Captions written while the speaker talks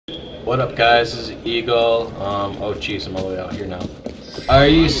What up, guys? This is Eagle. Oh jeez, I'm all the way out here now. Are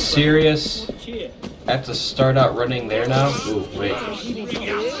you serious? I have to start out running there now? Ooh, wait.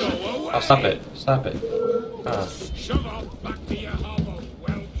 Oh, stop it. Stop it.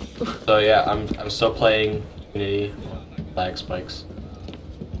 So yeah, I'm still playing Unity. Lag spikes.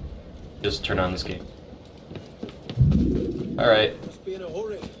 Just turn on this game. Alright.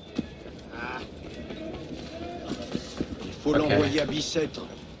 Okay.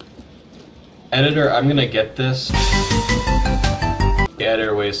 Editor, I'm gonna get this.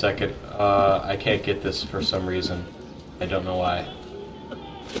 Editor, wait a second. I can't get this for some reason. I don't know why.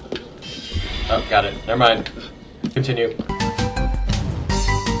 Oh, got it. Never mind. Continue.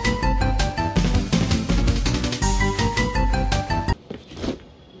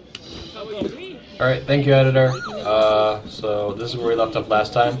 Alright, thank you, editor. So this is where we left off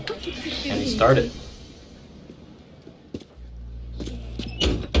last time. And he started.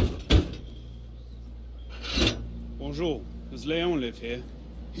 Bonjour. Does Leon live here?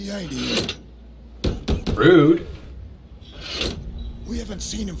 He ain't here. Rude. We haven't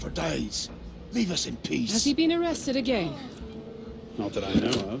seen him for days. Leave us in peace. Has he been arrested again? Not that I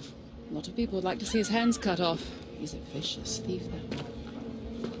know of. A lot of people would like to see his hands cut off. He's a vicious thief, that man.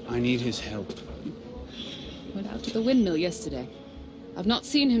 I need his help. Went out to the windmill yesterday. I've not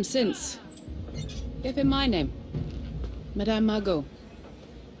seen him since. Give him my name. Madame Margot.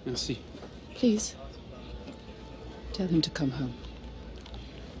 Merci. Please. Tell him to come home.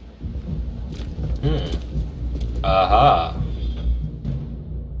 Aha.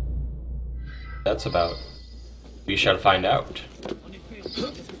 That's about. We shall find out.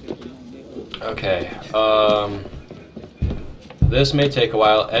 Okay. This may take a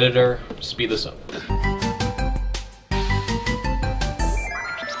while. Editor, speed this up.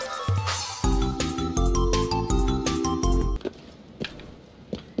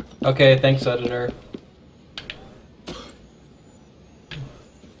 Okay, thanks, editor.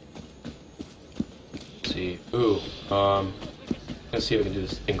 Let's see. Ooh, let's see if we can do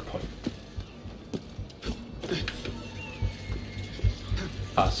this ink point.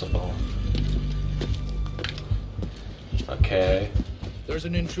 Possible. Okay. There's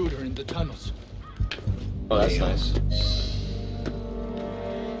an intruder in the tunnels. Oh, that's nice.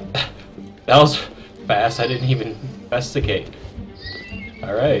 That was fast. I didn't even investigate.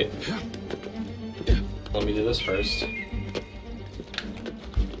 Alright. Let me do this first.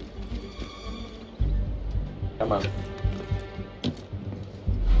 Come on.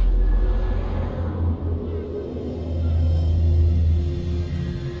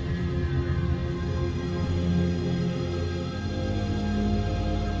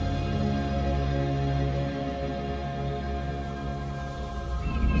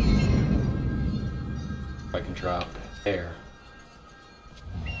 If I can drop air.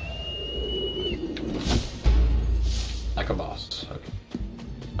 Like a boss. Okay.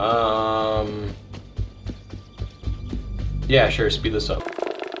 Yeah, sure, speed this up.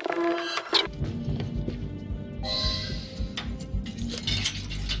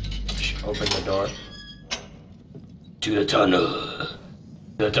 Open the door. To the tunnel.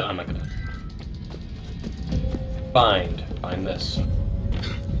 I'm not gonna. Find this.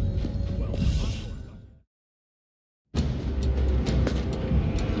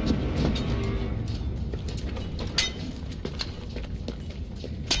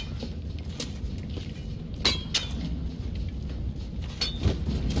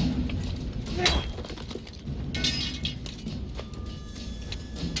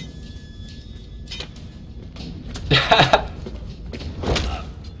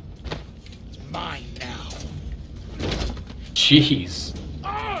 It's mine now. Jeez.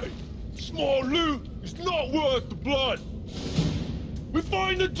 Hey! Small loot is not worth the blood. We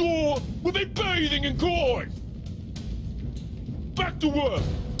find the door, we'll be bathing in coin. Back to work.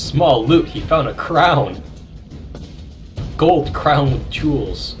 Small loot, he found a crown. Gold crown with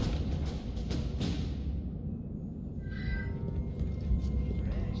jewels.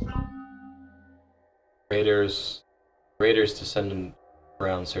 Raiders descend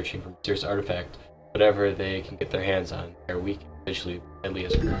around searching for mysterious artifact. Whatever they can get their hands on. They're weak and visually deadly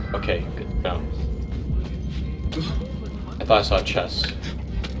as a group. Okay, good. No. I thought I saw a chest.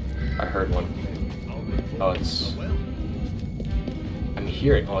 I heard one. Oh, it's... I'm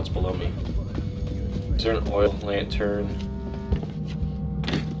hearing... Oh, it's below me. Is there an oil lantern?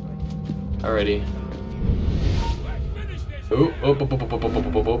 Alrighty. Ooh,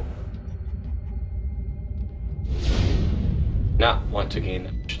 oh. Not want to gain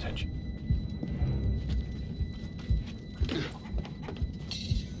that much attention.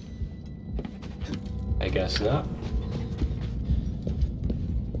 I guess not.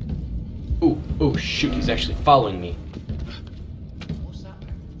 Ooh, oh shoot, he's actually following me. What's that?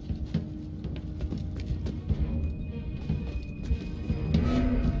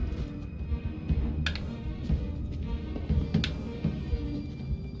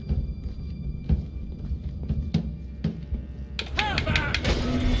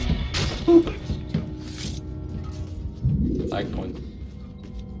 Lag point.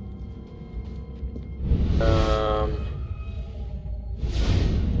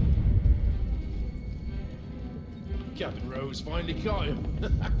 Captain Rose finally caught him.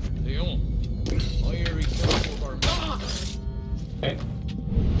 Leon, I hear he killed both our men. Okay.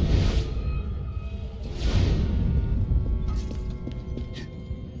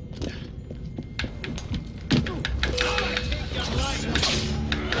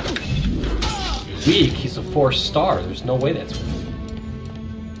 Weak, he's a 4-star. There's no way that's weak.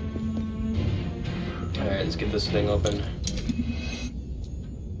 Alright, let's get this thing open.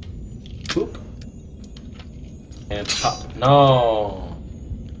 Boop. And pop. No!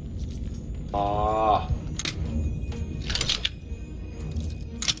 Ah.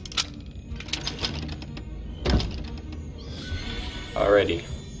 Alrighty.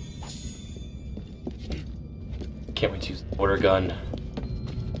 Can't wait to use the water gun.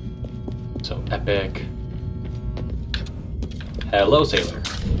 So epic. Hello, sailor.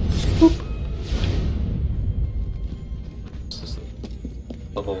 Boop. This is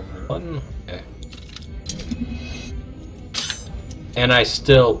level 1. Okay. And I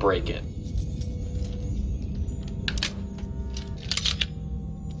still break it.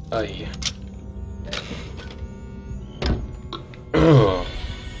 Aye.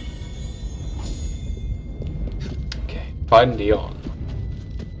 Okay, find Dion.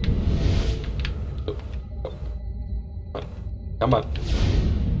 Come on.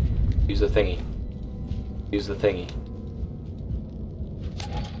 Use the thingy. Use the thingy.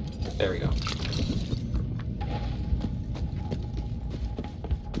 There we go.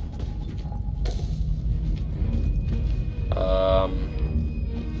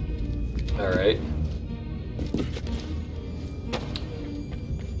 Alright.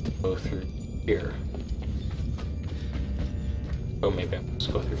 Go through here. Oh, maybe I'll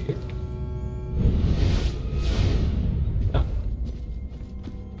just go through here. No.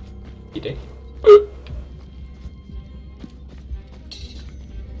 You did.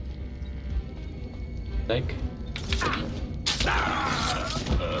 Like.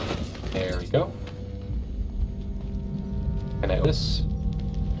 There we go. Can I open this?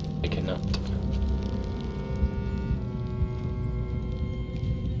 I cannot.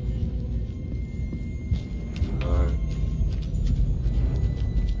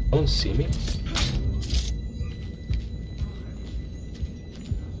 Don't see me?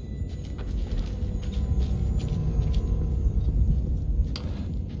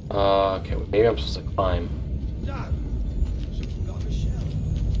 Okay, well, maybe I'm supposed to climb.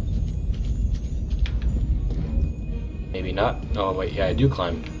 Maybe not. Oh, wait, yeah, I do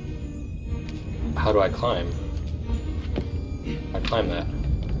climb. How do I climb? I climb that.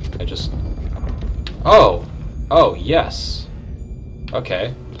 I just... Oh! Oh, yes!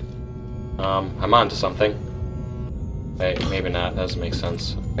 Okay. I'm onto something. Wait, maybe not. That doesn't make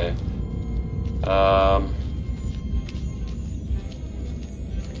sense. Okay.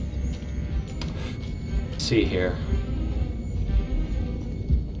 Let's see here.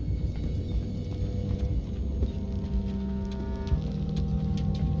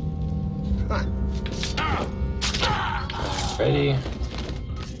 Ready.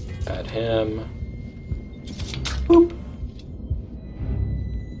 Add him. Boop.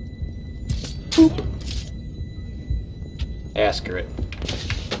 Boop. Accurate.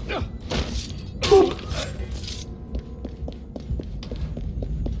 Boop.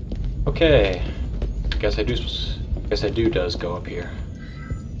 Okay. Guess I do does go up here.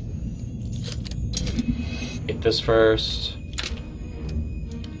 Get this first.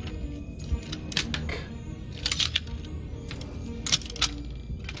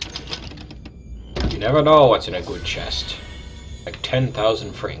 You never know what's in a good chest. Like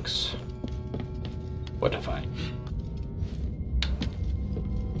 10,000 francs. What if I?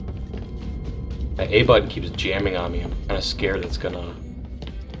 The A button keeps jamming on me. I'm kind of scared it's gonna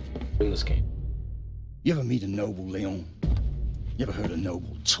win this game. You ever meet a noble, Leon? You ever heard a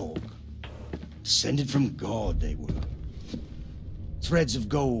noble talk? Descended from God, they were. Threads of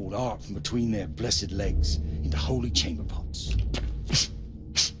gold arc from between their blessed legs into holy chamber pots.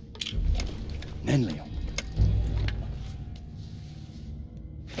 And then, Leon,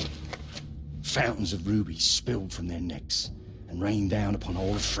 fountains of rubies spilled from their necks and rained down upon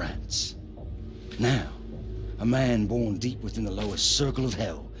all of France. Now, a man born deep within the lowest circle of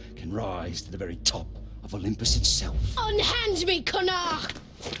hell can rise to the very top of Olympus itself. Unhand me, connard!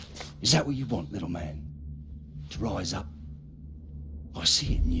 Is that what you want, little man? To rise up? I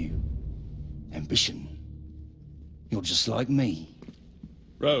see it in you. Ambition. You're just like me.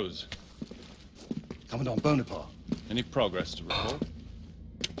 Rose, Commandant Bonaparte. any progress to report?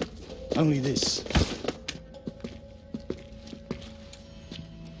 Only this.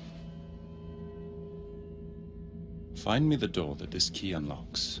 Find me the door that this key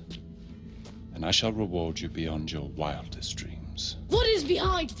unlocks, and I shall reward you beyond your wildest dreams. What is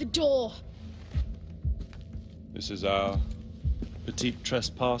behind the door? This is our petite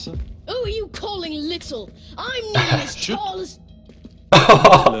trespasser. Who are you calling little? I'm nearly as tall as...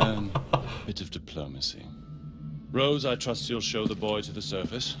 Learn a bit of diplomacy. Rose, I trust you'll show the boy to the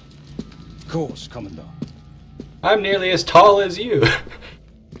surface. Of course, Commandant. I'm nearly as tall as you.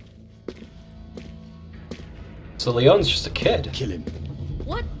 So Leon's just a kid. Kill him.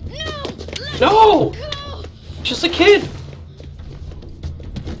 What? No! Let No! me go! Just a kid.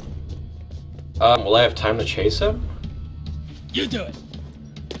 Will I have time to chase him? You do it.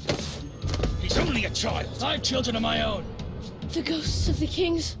 He's only a child. I have children of my own. The ghosts of the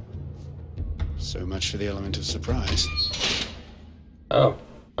kings. So much for the element of surprise. Oh,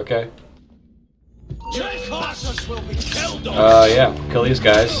 okay. Trespassers will be killed on. Yeah, kill these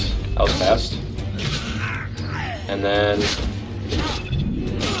guys. That was fast. And then...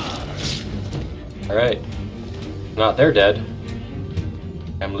 Alright. Not they're dead.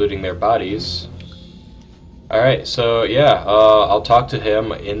 I'm looting their bodies. Alright, so yeah, I'll talk to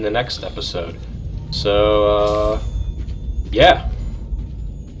him in the next episode. So, yeah.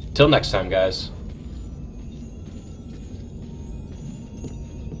 Till next time, guys.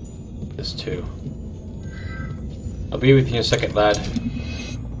 This too. I'll be with you in a second, lad.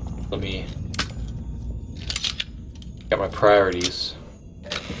 Let me get my priorities.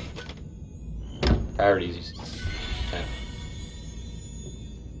 Priorities. Okay.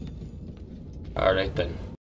 Alright then.